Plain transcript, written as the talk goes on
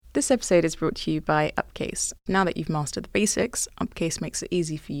This episode is brought to you by Upcase. Now that you've mastered the basics, Upcase makes it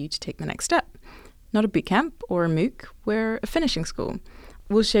easy for you to take the next step. Not a bootcamp or a MOOC, we're a finishing school.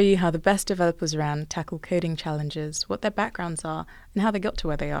 We'll show you how the best developers around tackle coding challenges, what their backgrounds are, and how they got to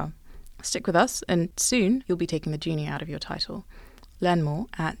where they are. Stick with us, and soon you'll be taking the junior out of your title. Learn more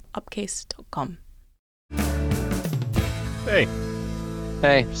at upcase.com. Hey.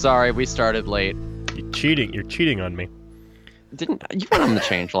 Hey, sorry, we started late. You're cheating on me. You went on the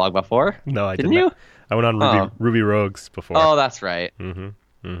changelog before? No, I didn't. You? You? I went on Ruby Rogues before. Oh, that's right.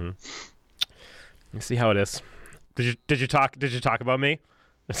 Let's see how it is. Did you talk about me?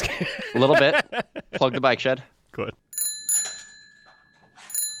 A little bit. Plug the bike shed. Good.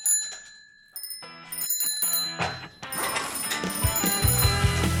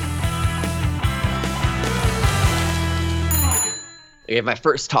 I gave my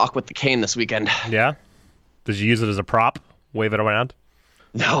first talk with the cane this weekend. Yeah? Did you use it as a prop? Wave it around?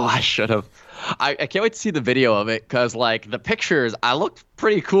 No, I should have. I can't wait to see the video of it, because, the pictures, I looked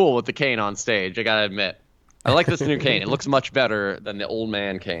pretty cool with the cane on stage, I gotta admit. I like this new cane. It looks much better than the old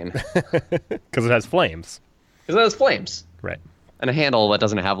man cane. Because it has flames. Because it has flames. Right. And a handle that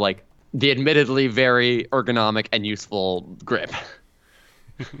doesn't have, the admittedly very ergonomic and useful grip.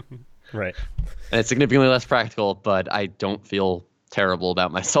 Right. And it's significantly less practical, but I don't feel terrible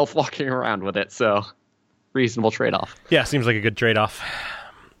about myself walking around with it, so reasonable trade-off. Yeah, seems like a good trade-off.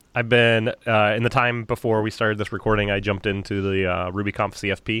 I've been, in the time before we started this recording, I jumped into the RubyConf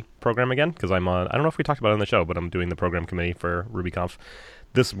CFP program again, because I'm on, I don't know if we talked about it on the show, but I'm doing the program committee for RubyConf.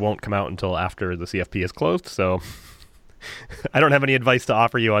 This won't come out until after the CFP is closed, so I don't have any advice to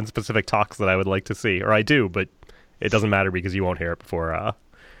offer you on specific talks that I would like to see, or I do, but it doesn't matter because you won't hear it before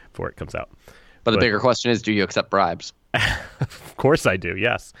it comes out. But the bigger question is, do you accept bribes? Of course I do,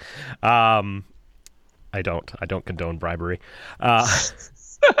 yes. I don't condone bribery. But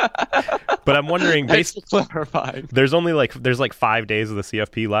I'm wondering, Thanks for clarifying. There's 5 days of the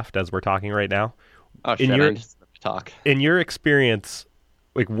CFP left as we're talking right now. Oh shit! I just talk. In your experience,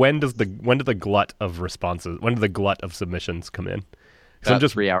 when do the glut of responses, when do the glut of submissions come in? About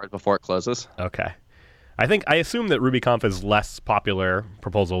just 3 hours before it closes. Okay. I assume that RubyConf is less popular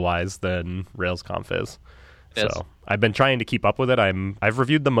proposal-wise than RailsConf is. So I've been trying to keep up with it. I've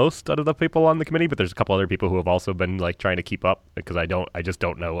reviewed the most out of the people on the committee, but there's a couple other people who have also been trying to keep up, because I just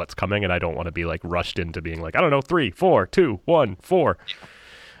don't know what's coming, and I don't want to be rushed into being I don't know, 3, 4, 2, 1, 4.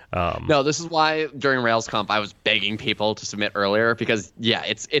 No, this is why during RailsConf I was begging people to submit earlier, because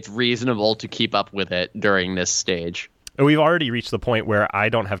it's reasonable to keep up with it during this stage. We've already reached the point where I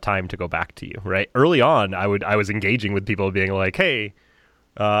don't have time to go back to you, right? Early on, I was engaging with people being hey,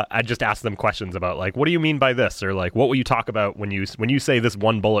 I'd just ask them questions about what do you mean by this, or what will you talk about when you say this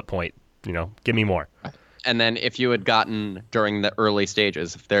one bullet point? Give me more. And then if you had gotten during the early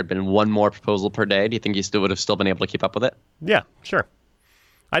stages, if there had been one more proposal per day, do you think you would have still been able to keep up with it? Yeah, sure.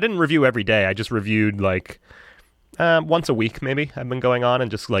 I didn't review every day. I just reviewed once a week maybe. I've been going on and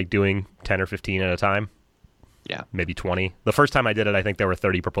just doing 10 or 15 at a time. Yeah. Maybe 20. The first time I did it, I think there were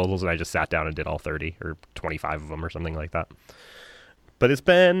 30 proposals, and I just sat down and did all 30 or 25 of them or something like that. But it's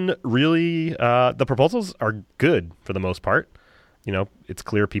been really, the proposals are good for the most part. It's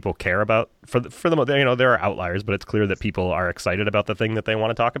clear people care about, for the there are outliers, but it's clear that people are excited about the thing that they want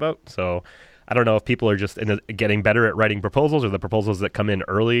to talk about. So I don't know if people are just getting better at writing proposals, or the proposals that come in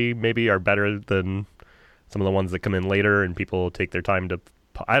early maybe are better than some of the ones that come in later, and people take their time to,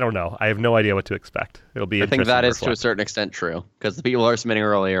 I don't know. I have no idea what to expect. It'll be interesting. I think that is to a certain extent true, because the people who are submitting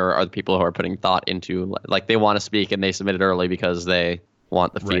earlier are the people who are putting thought into, they want to speak and they submit it early because they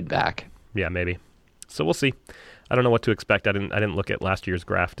want the feedback. Yeah, maybe. So we'll see. I don't know what to expect. I didn't look at last year's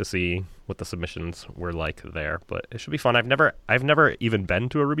graph to see what the submissions were like there, but it should be fun. I've never even been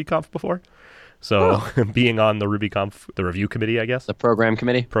to a RubyConf before. So being on the RubyConf, the review committee, I guess. The program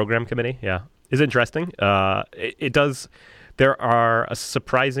committee, yeah, is interesting. It does. There are a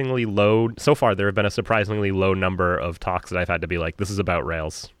surprisingly low, so far there have been a surprisingly low number of talks that I've had to be this is about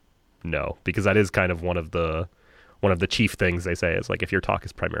Rails. No, because that is kind of one of the chief things they say is if your talk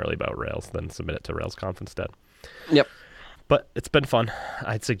is primarily about Rails, then submit it to RailsConf instead. Yep. But it's been fun.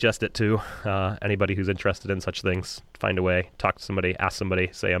 I'd suggest it to anybody who's interested in such things. Find a way, talk to somebody, ask somebody,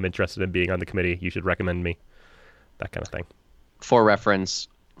 say I'm interested in being on the committee. You should recommend me. That kind of thing. For reference,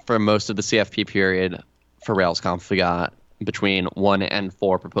 for most of the CFP period for RailsConf, we got between 1 and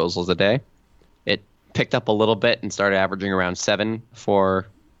 4 proposals a day. It picked up a little bit and started averaging around 7 for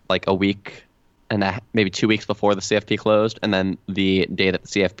a week and maybe 2 weeks before the CFP closed. And then the day that the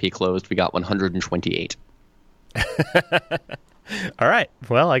CFP closed, we got 128. All right.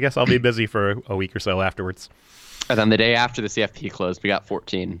 Well, I guess I'll be busy for a week or so afterwards. And then the day after the CFP closed, we got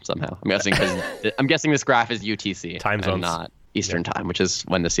 14 somehow. I'm guessing this graph is UTC time zones, and not Eastern time, which is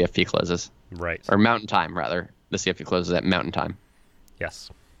when the CFP closes. Right. Or Mountain Time, rather. The CFP closes at Mountain Time. Yes.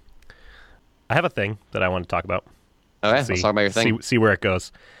 I have a thing that I want to talk about. Okay, let's talk about your thing. See where it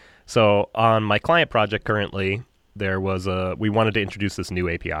goes. So on my client project currently, we wanted to introduce this new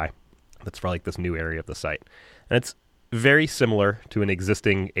API that's for like this new area of the site. And it's very similar to an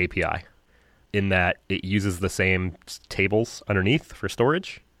existing API in that it uses the same tables underneath for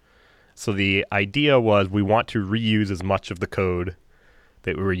storage. So the idea was we want to reuse as much of the code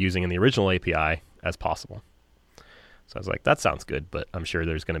that we were using in the original API as possible. So I was like, that sounds good, but I'm sure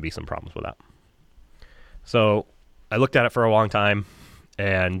there's going to be some problems with that. So I looked at it for a long time,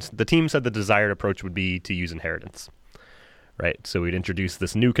 and the team said the desired approach would be to use inheritance, right? So we'd introduce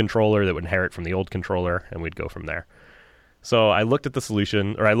this new controller that would inherit from the old controller, and we'd go from there. So I looked at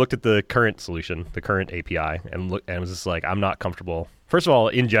the current solution, the current API, and was just like, I'm not comfortable. First of all,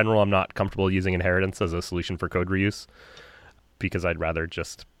 in general, I'm not comfortable using inheritance as a solution for code reuse because I'd rather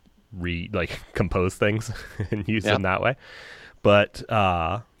just compose things and use them that way. But,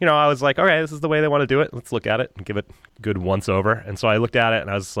 I was like, okay, this is the way they want to do it. Let's look at it and give it a good once over. And so I looked at it and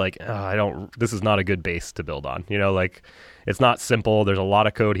I was like, this is not a good base to build on. It's not simple. There's a lot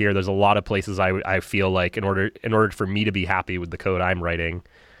of code here. There's a lot of places I feel like in order for me to be happy with the code I'm writing,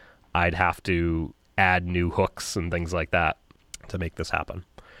 I'd have to add new hooks and things like that to make this happen.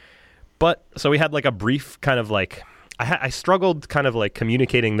 But so we had like a brief kind of like, I struggled kind of like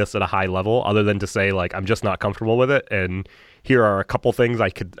communicating this at a high level other than to say like, I'm just not comfortable with it. And here are a couple things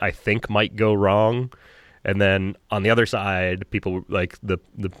I think might go wrong. And then on the other side, people like the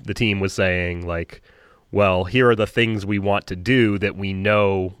team was saying like, well, here are the things we want to do that we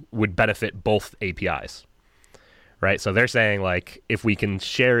know would benefit both APIs, right? So they're saying like, if we can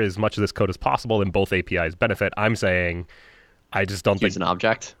share as much of this code as possible, then both APIs benefit. I'm saying, I just don't think use an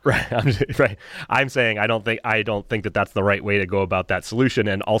object. Right. Right. I'm saying I don't think that that's the right way to go about that solution.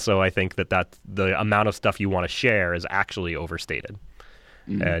 And also I think that the amount of stuff you want to share is actually overstated.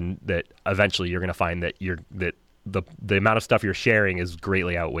 Mm-hmm. And that eventually you're going to find that the amount of stuff you're sharing is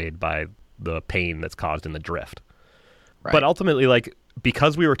greatly outweighed by the pain that's caused in the drift. Right. But ultimately, like,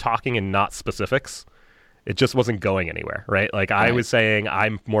 because we were talking in not specifics, it just wasn't going anywhere, right? Like I was saying,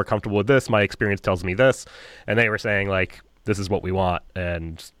 I'm more comfortable with this. My experience tells me this. And they were saying like, this is what we want,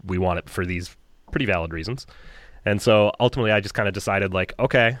 and we want it for these pretty valid reasons. And so ultimately I just kind of decided like,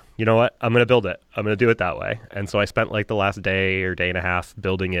 okay, you know what? I'm going to build it. I'm going to do it that way. And so I spent like the last day or day and a half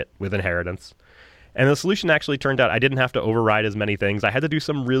building it with inheritance. And the solution actually turned out I didn't have to override as many things. I had to do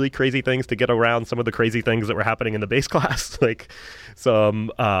some really crazy things to get around some of the crazy things that were happening in the base class. Like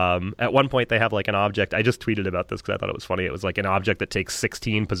at one point they have like an object. I just tweeted about this because I thought it was funny. It was like an object that takes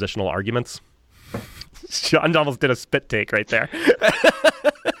 16 positional arguments. Sean almost did a spit take right there.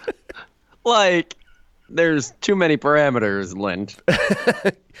 Like, there's too many parameters, Lint.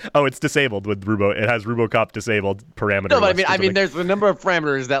 Oh, it's disabled with Rubo. It has RuboCop disabled parameter. No, but I mean, there's the number of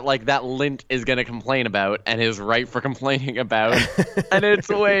parameters that Lint is going to complain about and is right for complaining about, and it's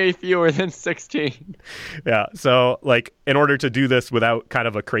way fewer than 16. Yeah. So, like, in order to do this without kind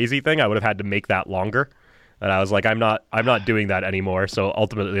of a crazy thing, I would have had to make that longer, and I was like, I'm not doing that anymore. So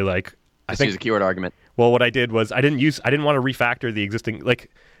ultimately, like, I think use a keyword argument. Well, what I did was I didn't want to refactor the existing,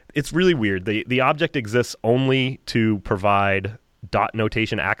 like, it's really weird. The object exists only to provide dot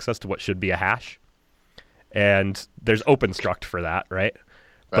notation access to what should be a hash. And there's OpenStruct for that, right?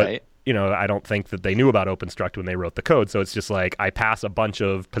 Right. But, I don't think that they knew about OpenStruct when they wrote the code. So it's just like I pass a bunch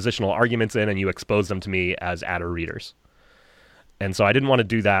of positional arguments in and you expose them to me as adder readers. And so I didn't want to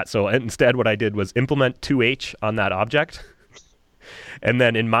do that. So instead what I did was implement 2h on that object. And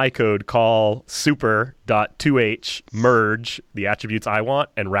then in my code, call super.2h merge the attributes I want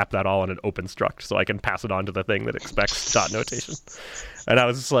and wrap that all in an open struct so I can pass it on to the thing that expects dot notation. And I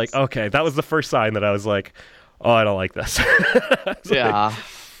was just like, okay, that was the first sign that I was like, oh, I don't like this. Yeah.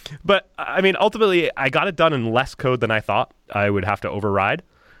 But I mean, ultimately, I got it done in less code than I thought I would have to override.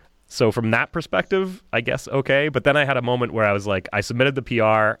 So from that perspective, I guess okay. But then I had a moment where I was like, I submitted the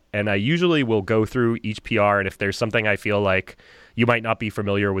PR, and I usually will go through each PR, and if there's something I feel like you might not be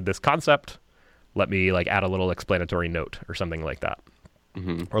familiar with this concept, let me like add a little explanatory note or something like that.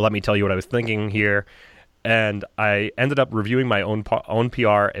 Mm-hmm. Or let me tell you what I was thinking here. And I ended up reviewing my own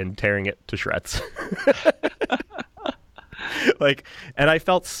PR and tearing it to shreds. And I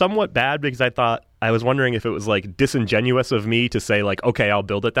felt somewhat bad because I was wondering if it was like disingenuous of me to say like, okay, I'll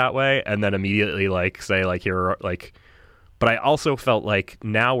build it that way. And then immediately like say like, here, like, but I also felt like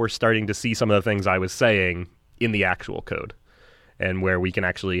now we're starting to see some of the things I was saying in the actual code. and where we can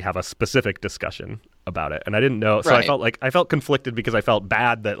actually have a specific discussion about it. And I didn't know, so Right. I felt conflicted because I felt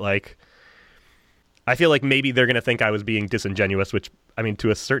bad that like I feel like maybe they're going to think I was being disingenuous, which, I mean,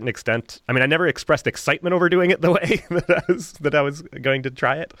 to a certain extent, I mean, I never expressed excitement over doing it the way that I was going to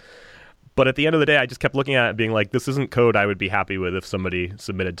try it. But at the end of the day, I just kept looking at it being like, this isn't code I would be happy with if somebody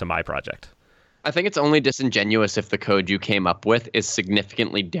submitted to my project. I think it's only disingenuous if the code you came up with is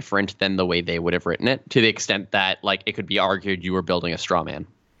significantly different than the way they would have written it, to the extent that like it could be argued you were building a straw man.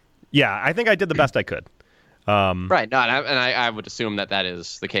 Yeah, I think I did the best I could. Right. No, and I would assume that that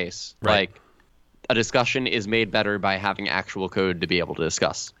is the case. Right. Like, a discussion is made better by having actual code to be able to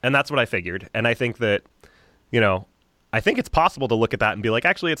discuss. And that's what I figured. And I think that, I think it's possible to look at that and be like,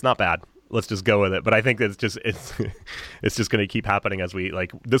 actually, it's not bad. Let's just go with it. But I think that it's just going to keep happening as we,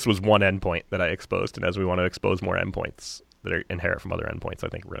 like, this was one endpoint that I exposed. And as we want to expose more endpoints that are inherit from other endpoints, I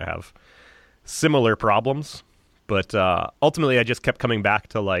think we're going to have similar problems. But ultimately, I just kept coming back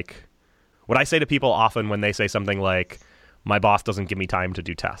to, like, what I say to people often when they say something like, my boss doesn't give me time to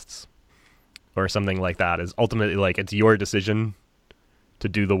do tests, or something like that, is ultimately like, it's your decision to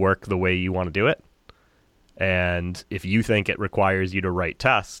do the work the way you want to do it. And if you think it requires you to write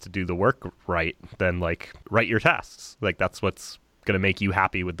tests to do the work right, then like write your tests. Like that's what's going to make you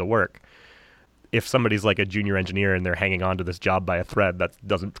happy with the work. If somebody's like a junior engineer and they're hanging on to this job by a thread, that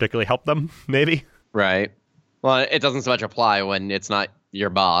doesn't particularly help them, maybe. Right. Well, it doesn't so much apply when it's not your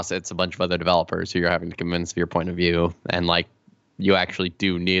boss, it's a bunch of other developers who you're having to convince of your point of view, and like you actually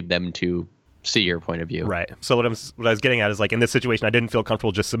do need them to see your point of view. Right. So what I was getting at is like, in this situation, I didn't feel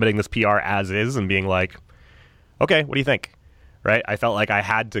comfortable just submitting this PR as is and being like, okay, what do you think? Right. I felt like I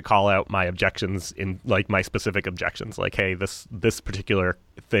had to call out my objections in like my specific objections. Like, hey, this particular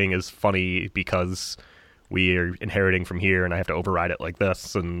thing is funny because we are inheriting from here and I have to override it like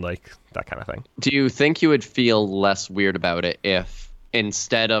this, and like that kind of thing. Do you think you would feel less weird about it if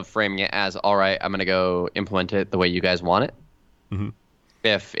instead of framing it as, all right, I'm going to go implement it the way you guys want it? Mm-hmm.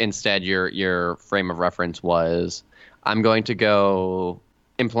 If instead your frame of reference was, I'm going to go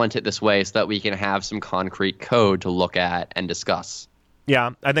implement it this way so that we can have some concrete code to look at and discuss. Yeah,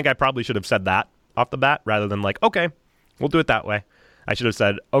 I think I probably should have said that off the bat rather than like, okay, we'll do it that way. I should have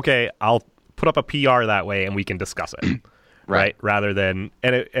said, okay, I'll put up a PR that way and we can discuss it. Right. Rather than,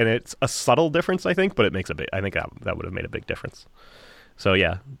 and it's a subtle difference, I think, but it makes I think that would have made a big difference. So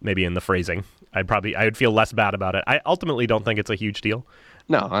yeah, maybe in the phrasing, I would feel less bad about it. I ultimately don't think it's a huge deal.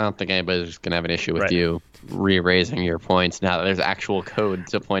 No, I don't think anybody's going to have an issue with you re-raising your points now that there's actual code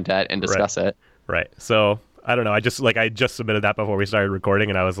to point at and discuss it. Right. So I don't know. I just submitted that before we started recording,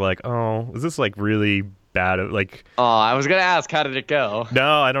 and I was like, oh, is this like really bad? Like, oh, I was going to ask, how did it go?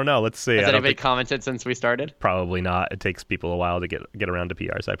 No, I don't know. Let's see. Has anybody commented since we started? Probably not. It takes people a while to get around to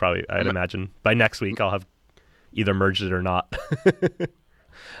PRs. I'd imagine by next week I'll have either merged it or not.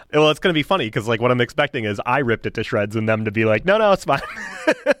 Well, it's going to be funny because like what I'm expecting is I ripped it to shreds and them to be like, no, it's fine.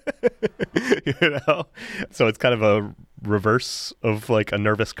 So it's kind of a reverse of like a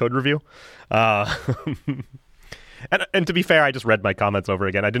nervous code review. And to be fair, I just read my comments over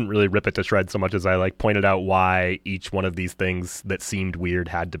again. I didn't really rip it to shreds so much as I like pointed out why each one of these things that seemed weird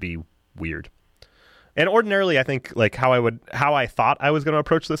had to be weird. And ordinarily, I think like how I thought I was going to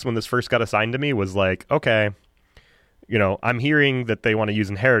approach this when this first got assigned to me was like, okay, I'm hearing that they want to use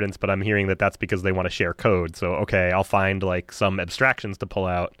inheritance, but I'm hearing that that's because they want to share code. So, okay, I'll find like some abstractions to pull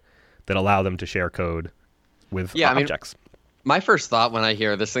out that allow them to share code with objects. My first thought when I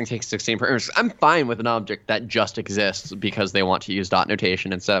hear this thing takes 16 parameters, I'm fine with an object that just exists because they want to use dot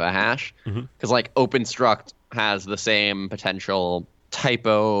notation instead of a hash. Because like OpenStruct has the same potential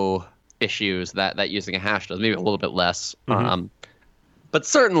typo issues that using a hash does, maybe a little bit less. But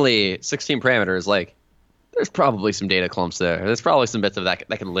certainly 16 parameters, like, there's probably some data clumps there. There's probably some bits of that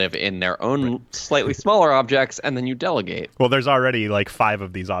can live in their own slightly smaller objects, and then you delegate. Well, there's already like 5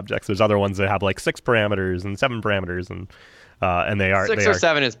 of these objects. There's other ones that have like 6 parameters and 7 parameters, and they are 6 or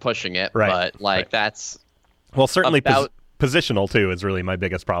 7 is pushing it, but like that's certainly positional too is really my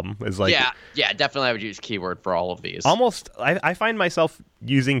biggest problem. Is like yeah, definitely I would use keyword for all of these. Almost, I find myself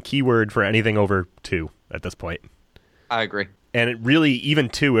using keyword for anything over 2 at this point. I agree. And it really, even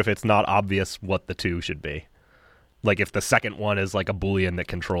 2, if it's not obvious what the 2 should be. Like if the second one is like a Boolean that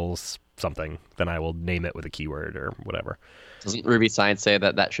controls something, then I will name it with a keyword or whatever. Doesn't Ruby Science say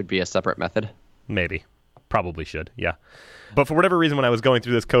that should be a separate method? Maybe. Probably should, yeah. But for whatever reason, when I was going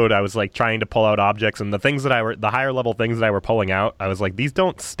through this code, I was like trying to pull out objects, and the higher level things that I were pulling out, I was like, these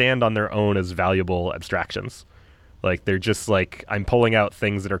don't stand on their own as valuable abstractions. Like they're just like, I'm pulling out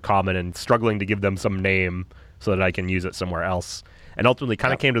things that are common and struggling to give them some name so that I can use it somewhere else. And ultimately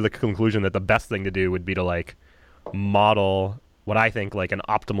kind of came to the conclusion that the best thing to do would be to like model what I think like an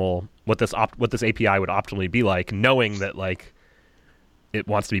optimal what this API would optimally be like, knowing that like it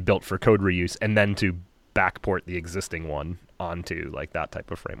wants to be built for code reuse and then to backport the existing one onto like that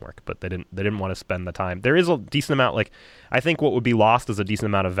type of framework. But they didn't want to spend the time. There is a decent amount, like I think what would be lost is a decent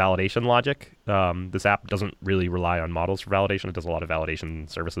amount of validation logic. This app doesn't really rely on models for validation. It does a lot of validation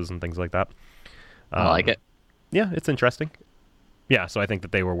services and things like that. I like it. Yeah, it's interesting. Yeah, so I think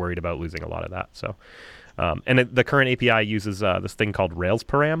that they were worried about losing a lot of that. So, the current API uses this thing called Rails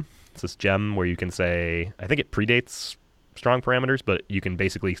param. It's this gem where you can say, I think it predates strong parameters, but you can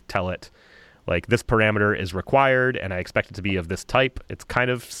basically tell it, like, this parameter is required, and I expect it to be of this type. It's kind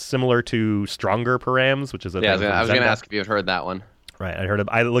of similar to stronger params, which is a thing I was going to Zendesk. ask if you had heard that one. Right,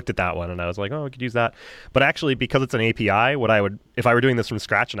 I looked at that one, and I was like, oh, I could use that. But actually, because it's an API, if I were doing this from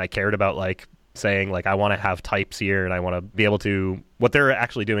scratch and I cared about, like, saying, like, I want to have types here, and I want to be able to... What they're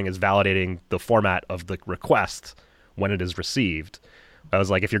actually doing is validating the format of the request when it is received. I was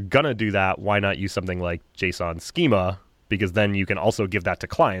like, if you're going to do that, why not use something like JSON schema? Because then you can also give that to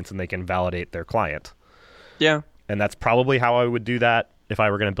clients, and they can validate their client. Yeah. And that's probably how I would do that if I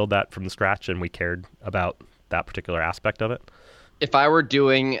were going to build that from scratch and we cared about that particular aspect of it. If I were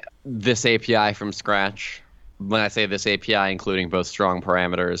doing this API from scratch, when I say this API, including both strong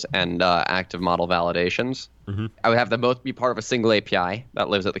parameters and active model validations, I would have them both be part of a single API that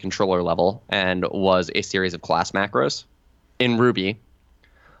lives at the controller level and was a series of class macros in Ruby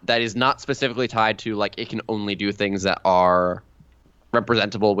that is not specifically tied to, like, it can only do things that are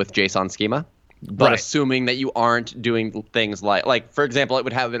representable with JSON schema. But Right. assuming that you aren't doing things like, for example, it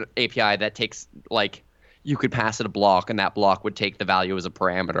would have an API that takes, like, you could pass it a block, and that block would take the value as a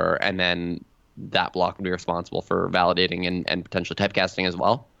parameter, and then that block would be responsible for validating and potentially typecasting as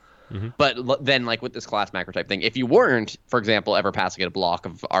well. But then, like, with this class macro type thing, if you weren't, for example, ever passing it a block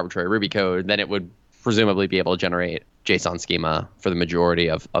of arbitrary Ruby code, then it would presumably be able to generate JSON schema for the majority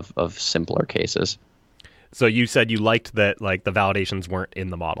of simpler cases. So you said you liked that, like, the validations weren't in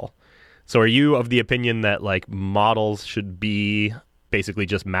the model. So are you of the opinion that, like, models should be basically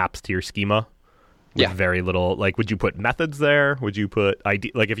just maps to your schema? With Yeah. very little, like, would you put methods there? Would you put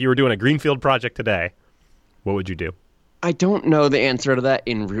ID? Like, if you were doing a greenfield project today, what would you do? I don't know the answer to that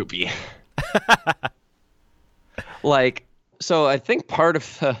in Ruby. Like, so I think part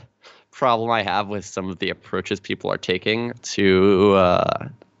of the problem I have with some of the approaches people are taking to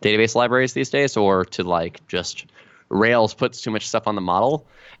database libraries these days, or to, like, just Rails puts too much stuff on the model,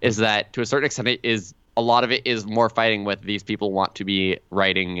 is that to a certain extent a lot of it is more fighting with these people want to be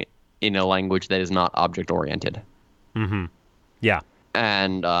writing in a language that is not object oriented. Yeah.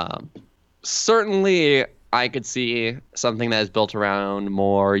 And certainly I could see something that is built around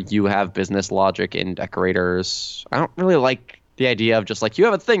more you have business logic in decorators. I don't really like the idea of just, like, you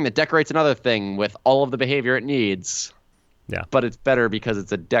have a thing that decorates another thing with all of the behavior it needs. Yeah. But it's better because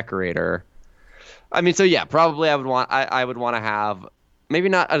it's a decorator. I mean, so yeah, probably I would want to have maybe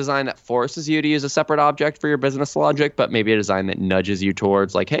not a design that forces you to use a separate object for your business logic, but maybe a design that nudges you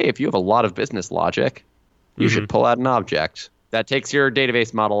towards, like, hey, if you have a lot of business logic, you should pull out an object that takes your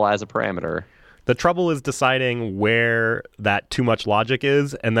database model as a parameter. The trouble is deciding where that too much logic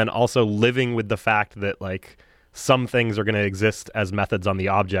is, and then also living with the fact that, like, some things are going to exist as methods on the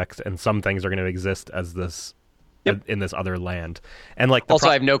object, and some things are going to exist as this in this other land. And, like, Also,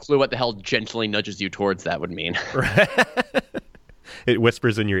 I have no clue what the hell gently nudges you towards that would mean. It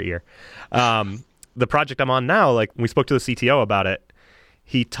whispers in your ear. The project I'm on now, like, when we spoke to the CTO about it,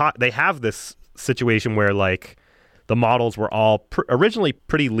 they have this situation where, like, the models were all originally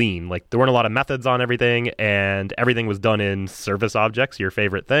pretty lean. Like, there weren't a lot of methods on everything, and everything was done in service objects, your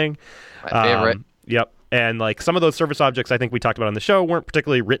favorite thing. My favorite. Yep. And, like, some of those service objects I think we talked about on the show weren't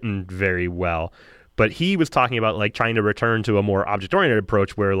particularly written very well. But he was talking about, like, trying to return to a more object-oriented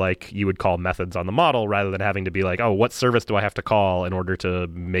approach where, like, you would call methods on the model rather than having to be like, oh, what service do I have to call in order to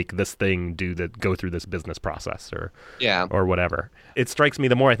make this thing go through this business process or whatever. It strikes me,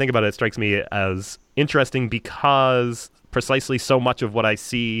 the more I think about it, it strikes me as interesting because precisely so much of what I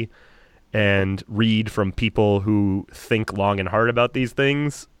see and read from people who think long and hard about these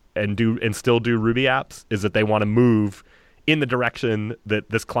things and still do Ruby apps is that they want to move in the direction that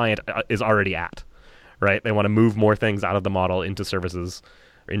this client is already at. Right? They want to move more things out of the model into services,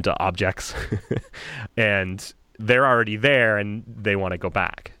 into objects. And they're already there and they want to go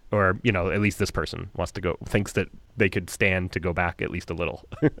back. Or, you know, at least this person thinks that they could stand to go back at least a little.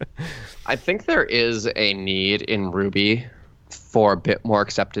 I think there is a need in Ruby for a bit more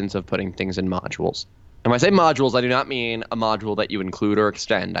acceptance of putting things in modules. And when I say modules, I do not mean a module that you include or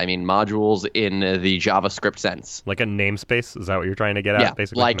extend. I mean modules in the JavaScript sense. Like a namespace? Is that what you're trying to get at,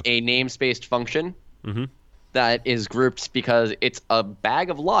 basically? Like a namespaced function that is grouped because it's a bag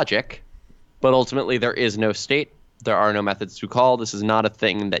of logic, but ultimately there is no state. There are no methods to call. This is not a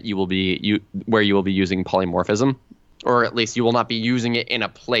thing that you will be using polymorphism, or at least you will not be using it in a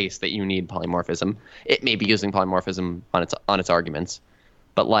place that you need polymorphism. It may be using polymorphism on its arguments,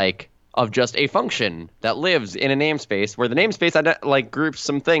 but like of just a function that lives in a namespace where the namespace like groups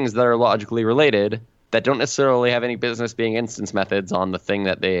some things that are logically related that don't necessarily have any business being instance methods on the thing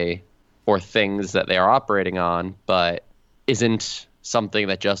that they or things that they are operating on, but isn't something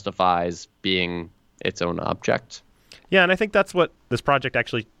that justifies being its own object. Yeah, and I think that's what this project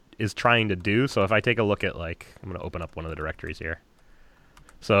actually is trying to do. So if I take a look at, like, I'm going to open up one of the directories here.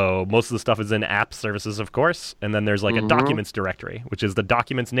 So most of the stuff is in apps, services, of course, and then there's like a documents directory, which is the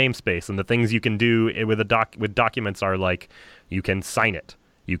documents namespace, and the things you can do with documents are like you can sign it,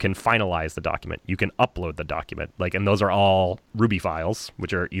 you can finalize the document, you can upload the document, like, and those are all Ruby files,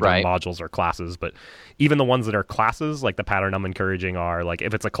 which are either modules or classes. But even the ones that are classes, like the pattern I'm encouraging are like,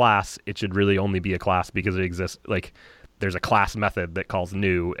 if it's a class, it should really only be a class because it exists. Like, there's a class method that calls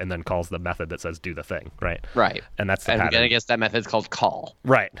new and then calls the method that says do the thing, right? Right. And that's the pattern. And I guess that method's called call.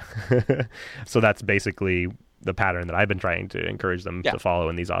 Right. So that's basically the pattern that I've been trying to encourage them to follow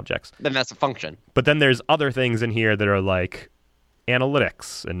in these objects. Then that's a function. But then there's other things in here that are like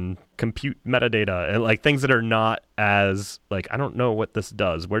analytics and compute metadata and like things that are not as like, I don't know what this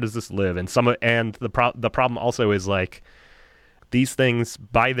does. Where does this live? And the problem also is like these things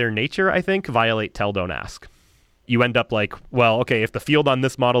by their nature, I think, violate tell, don't ask. You end up like, well, okay, if the field on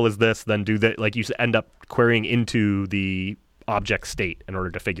this model is this, then do that. Like you end up querying into the object state in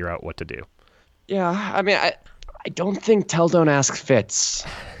order to figure out what to do. Yeah, I mean, I don't think tell, don't ask fits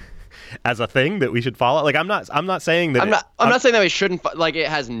as a thing that we should follow. Like I'm not saying that I'm not saying that we shouldn't, like it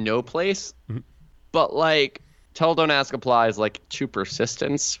has no place, but like tell, don't ask applies like to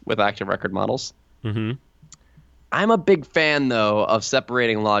persistence with active record models. Mm-hmm. I'm a big fan though of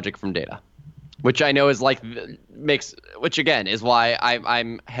separating logic from data. Which I know is like which again is why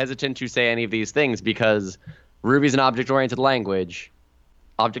I'm hesitant to say any of these things, because Ruby's an object-oriented language.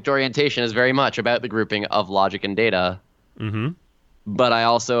 Object orientation is very much about the grouping of logic and data. Mm-hmm. But I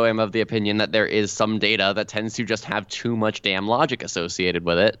also am of the opinion that there is some data that tends to just have too much damn logic associated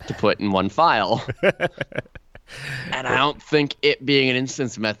with it to put in one file. And I don't think it being an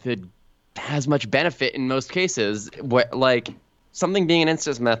instance method has much benefit in most cases. Like, something being an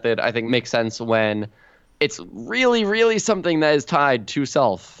instance method, I think, makes sense when it's really, really something that is tied to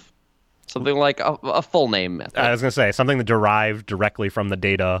self. Something like a full name method. I was going to say, something that derived directly from the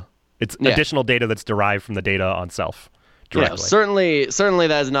data. It's additional data that's derived from the data on self directly. Yeah, certainly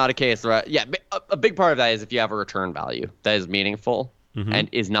that is not a case. Right? Yeah, a big part of that is if you have a return value that is meaningful and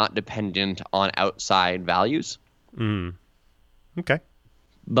is not dependent on outside values. Okay.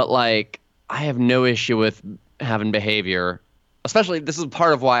 But, like, I have no issue with having behavior. Especially, this is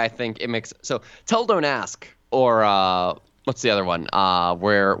part of why I think it makes... So, tell, don't ask, or what's the other one?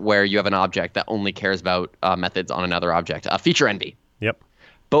 Where you have an object that only cares about methods on another object. Feature envy. Yep.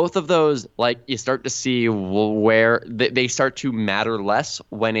 Both of those, like, you start to see where they start to matter less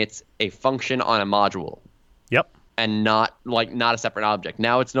when it's a function on a module. Yep. And not a separate object.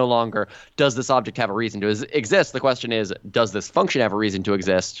 Now it's no longer, does this object have a reason to exist? The question is, does this function have a reason to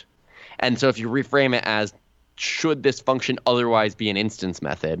exist? And so if you reframe it as, should this function otherwise be an instance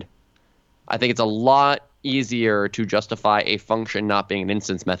method? I think it's a lot easier to justify a function not being an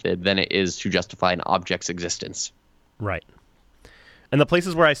instance method than it is to justify an object's existence. Right. And the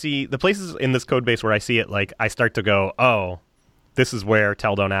places in this code base where I see it, like, I start to go, oh, this is where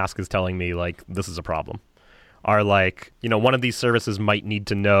tell, don't ask is telling me, like, this is a problem. Are like, one of these services might need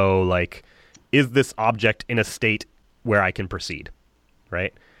to know, like, is this object in a state where I can proceed,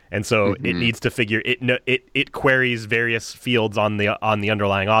 right? And so it needs to figure it queries various fields on the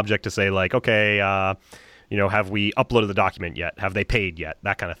underlying object to say, like, okay, have we uploaded the document yet? Have they paid yet?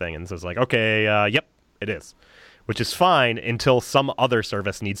 That kind of thing. And says, like, okay, yep, it is, which is fine until some other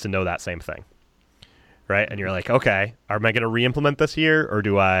service needs to know that same thing, right? And you're like, okay, am I going to re-implement this here, or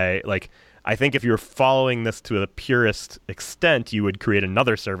do I like? I think if you're following this to the purest extent, you would create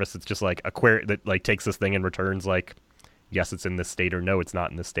another service that's just like a query that like takes this thing and returns like, yes, it's in this state, or no, it's not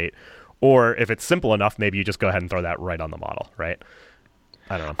in this state. Or if it's simple enough, maybe you just go ahead and throw that right on the model, right?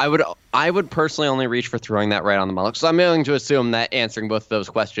 I don't know. I would personally only reach for throwing that right on the model. So I'm willing to assume that answering both of those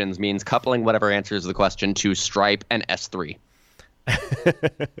questions means coupling whatever answers the question to Stripe and S3.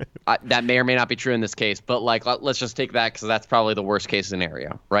 That may or may not be true in this case, but like let's just take that because that's probably the worst case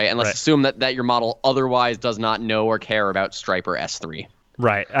scenario, right? And let's assume that your model otherwise does not know or care about Stripe or S3.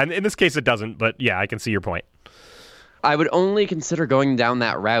 Right, and in this case it doesn't, but yeah, I can see your point. I would only consider going down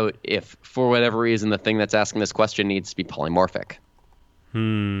that route if, for whatever reason, the thing that's asking this question needs to be polymorphic.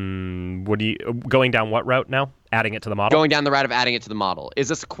 Going down what route now? Adding it to the model? Going down the route of adding it to the model. Is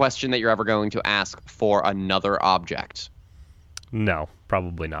this a question that you're ever going to ask for another object? No,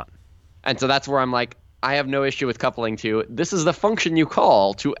 probably not. And so that's where I'm like, I have no issue with coupling to, this is the function you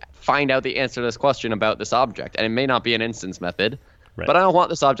call to find out the answer to this question about this object. And it may not be an instance method, Right. but I don't want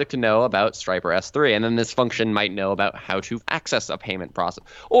this object to know about Stripe or S3. And then this function might know about how to access a payment process.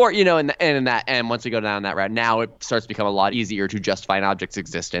 Or, and once we go down that route, now it starts to become a lot easier to justify an object's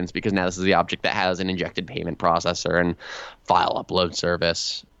existence, because now this is the object that has an injected payment processor and file upload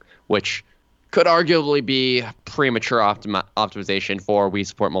service, which could arguably be premature optimization for we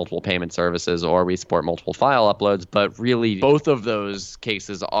support multiple payment services or we support multiple file uploads. But really, both of those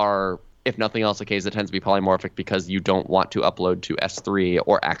cases are, if nothing else, a case that tends to be polymorphic because you don't want to upload to S3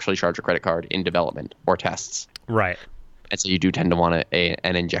 or actually charge a credit card in development or tests. Right. And so you do tend to want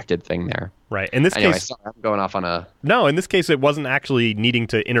an injected thing there. Right. In this Anyway, case, sorry, I'm going off on a... No, in this case, it wasn't actually needing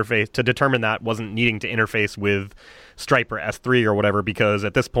to interface, to determine that wasn't needing to interface with Stripe or S3 or whatever, because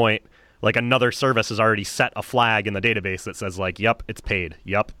at this point, like, another service has already set a flag in the database that says, like, yep, it's paid.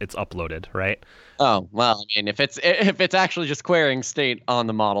 Yep, it's uploaded, right? Oh, well, I mean, if it's actually just querying state on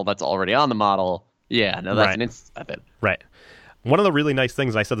the model that's already on the model, yeah, no, that's an instance method. Right. One of the really nice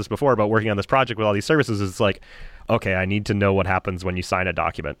things, and I said this before about working on this project with all these services, is like, okay, I need to know what happens when you sign a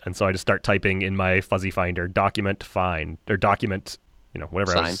document. And so I just start typing in my fuzzy finder, document find, or document,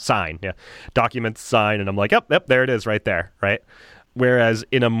 whatever. Sign, yeah. Document sign, and I'm like, yep, there it is right there, right? Whereas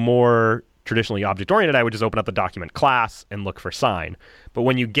in a more traditionally object-oriented, I would just open up the document class and look for sign. But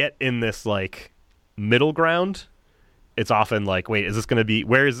when you get in this, like, middle ground, it's often like, wait, is this going to be,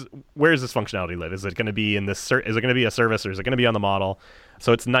 where is this functionality live? Is it going to be in this, is it going to be a service, or is it going to be on the model?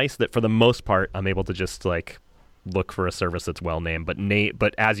 So it's nice that for the most part, I'm able to just, like, look for a service that's well named.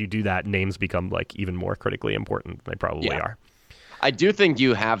 But as you do that, names become, like, even more critically important than they probably are. I do think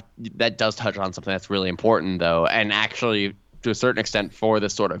that does touch on something that's really important, though, and actually, to a certain extent, for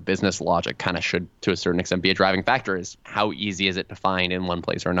this sort of business logic, kind of should, to a certain extent, be a driving factor, is how easy is it to find in one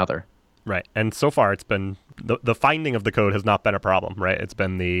place or another. Right. And so far, it's been, the finding of the code has not been a problem, right? It's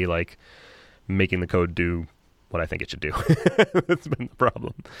been the, like, making the code do what I think it should do. That's been the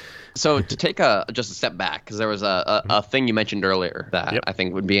problem. So to take just a step back, because there was a thing you mentioned earlier that I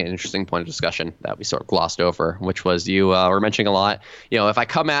think would be an interesting point of discussion that we sort of glossed over, which was you were mentioning a lot, if I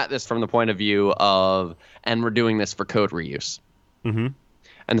come at this from the point of view of, and we're doing this for code reuse. Mm-hmm.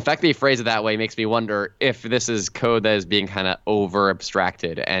 And the fact that you phrase it that way makes me wonder if this is code that is being kind of over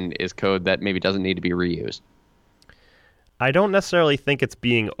abstracted and is code that maybe doesn't need to be reused. I don't necessarily think it's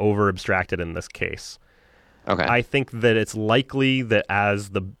being over abstracted in this case. Okay. I think that it's likely that as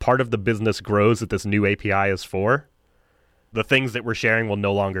the part of the business grows that this new API is for, the things that we're sharing will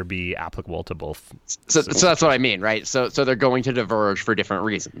no longer be applicable to both. So that's what I mean, right? So they're going to diverge for different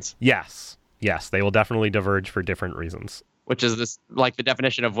reasons. Yes, they will definitely diverge for different reasons. Which is this, like, the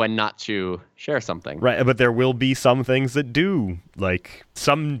definition of when not to share something. Right, but there will be some things that do, like,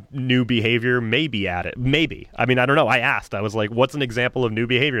 some new behavior may be added. Maybe. I mean, I don't know. I asked. I was like, what's an example of new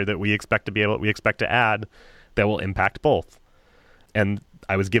behavior that we expect to add that will impact both? And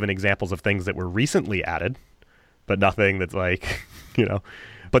I was given examples of things that were recently added, but nothing that's like,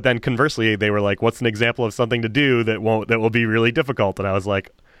 But then conversely, they were like, what's an example of something to do that will be really difficult? And I was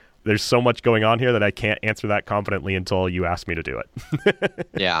like, there's so much going on here that I can't answer that confidently until you ask me to do it.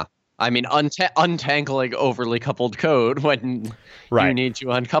 Yeah. I mean, untangling overly coupled code when you need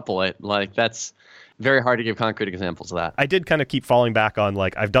to uncouple it. Like, that's very hard to give concrete examples of that. I did kind of keep falling back on,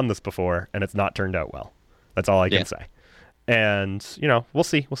 like, I've done this before and it's not turned out well. That's all I can say. And, we'll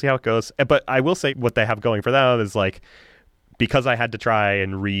see. We'll see how it goes. But I will say what they have going for them is, like, because I had to try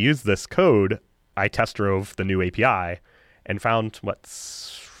and reuse this code, I test drove the new API and found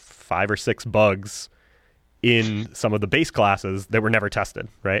 5 or 6 bugs in some of the base classes that were never tested,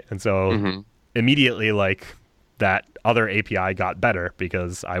 right? And so immediately, like, that other API got better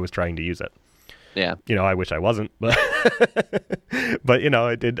because I was trying to use it. Yeah. I wish I wasn't, but but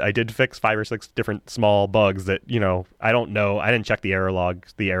I did fix 5 or 6 different small bugs that, I don't know. I didn't check the error log,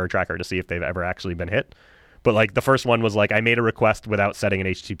 the error tracker to see if they've ever actually been hit. But, like, the first one was, like, I made a request without setting an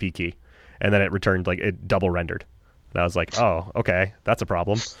HTTP key, and then it returned, like, it double rendered. And I was like, oh, okay, that's a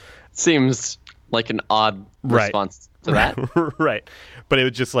problem. Seems like an odd response to that. Right. But it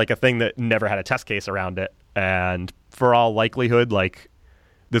was just, like, a thing that never had a test case around it. And for all likelihood, like,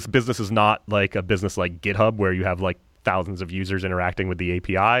 this business is not like a business like GitHub where you have, like, thousands of users interacting with the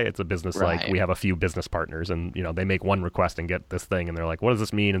API. It's a business like we have a few business partners, and they make one request and get this thing, and they're like, what does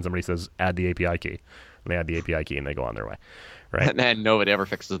this mean? And somebody says, add the API key. And they add the API key and they go on their way. Right. And nobody ever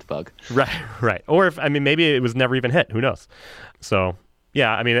fixes the bug. Right. Or maybe it was never even hit. Who knows? So,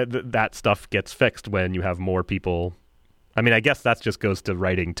 yeah, that stuff gets fixed when you have more people. I guess that just goes to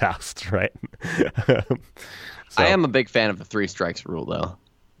writing tests, right? I am a big fan of the 3 strikes rule, though.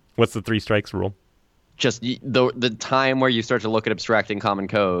 What's the 3 strikes rule? Just the time where you start to look at abstracting common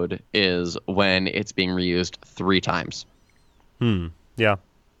code is when it's being reused 3 times. Yeah.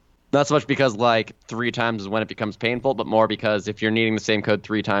 Not so much because 3 times is when it becomes painful, but more because if you're needing the same code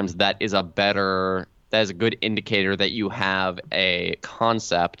 3 times, that is a good indicator that you have a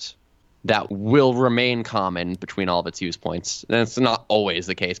concept that will remain common between all of its use points. And it's not always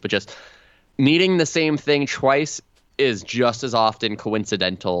the case, but just needing the same thing twice is just as often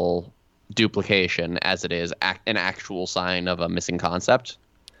coincidental duplication as it is an actual sign of a missing concept.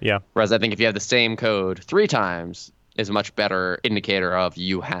 Yeah. Whereas I think if you have the same code 3 times, is a much better indicator of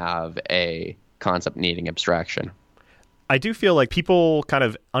you have a concept needing abstraction. I do feel like people kind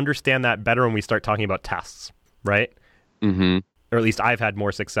of understand that better when we start talking about tests, right? Mm-hmm. Or at least I've had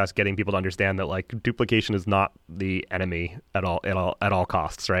more success getting people to understand that duplication is not the enemy at all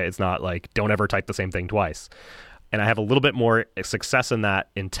costs, right? It's not don't ever type the same thing twice. And I have a little bit more success in that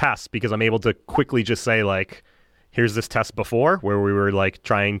in tests because I'm able to quickly just say here's this test before where we were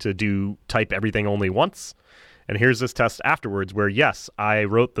trying to type everything only once. And here's this test afterwards where, yes, I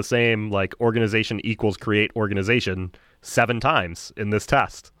wrote the same organization equals create organization 7 times in this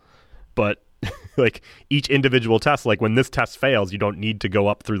test. But each individual test, when this test fails, you don't need to go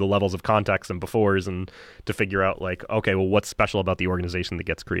up through the levels of context and befores and to figure out okay, well, what's special about the organization that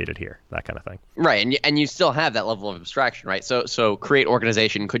gets created here? That kind of thing. Right. And you still have that level of abstraction, right? So create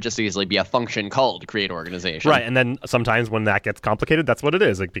organization could just easily be a function called create organization. Right. And then sometimes when that gets complicated, that's what it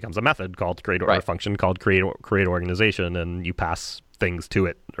is. It becomes a method called create or a function called create organization, and you pass things to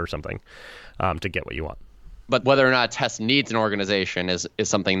it or something to get what you want. But whether or not a test needs an organization is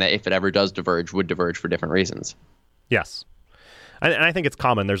something that, if it ever does diverge, would diverge for different reasons. Yes. And I think it's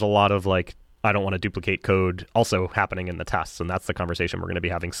common. There's a lot of I don't want to duplicate code also happening in the tests. And that's the conversation we're going to be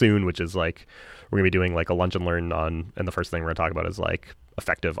having soon, which is we're going to be doing a lunch and learn on, and the first thing we're going to talk about is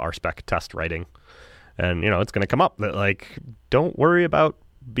effective RSpec test writing. And, it's going to come up that don't worry about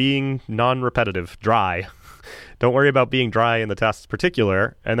being non-repetitive, dry. Don't worry about being dry in the tests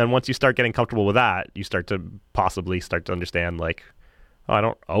particular. And then once you start getting comfortable with that, you start to understand I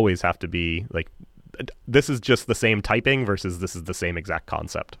don't always have to be this is just the same typing versus this is the same exact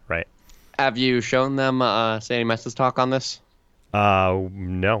concept, right? Have you shown them Sandy Metz's talk on this?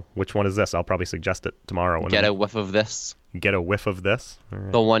 No. Which one is this? I'll probably suggest it tomorrow. Get a whiff of this. Get a whiff of this?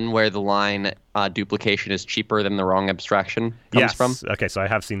 Right. The one where the line duplication is cheaper than the wrong abstraction comes from? Okay, so I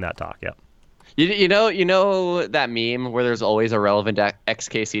have seen that talk, yeah. You know that meme where there's always a relevant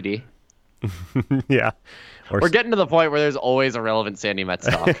XKCD? Yeah. We're getting to the point where there's always a relevant Sandy Metz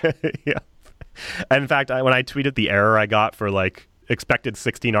talk. Yeah. And in fact, when I tweeted the error I got for expected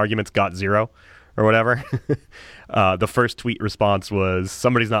 16 arguments got 0 or whatever, the first tweet response was,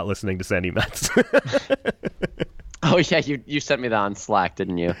 somebody's not listening to Sandy Metz. Oh, yeah, you sent me that on Slack,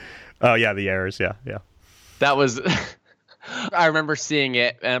 didn't you? Oh, yeah, the errors, yeah. That was... I remember seeing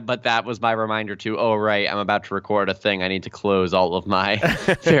it, but that was my reminder to, oh, right, I'm about to record a thing. I need to close all of my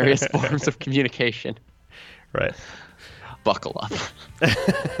various forms of communication. Right. Buckle up.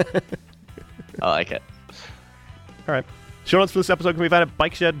 I like it. All right. Show notes for this episode can be found at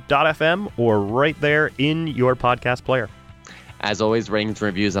bikeshed.fm or right there in your podcast player. As always, ratings and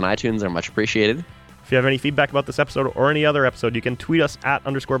reviews on iTunes are much appreciated. If you have any feedback about this episode or any other episode, you can tweet us at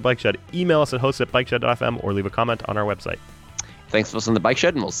 _bikeshed, email us at hosts@bikeshed.fm, or leave a comment on our website. Thanks for listening to Bike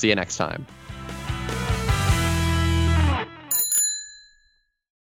Shed, and we'll see you next time.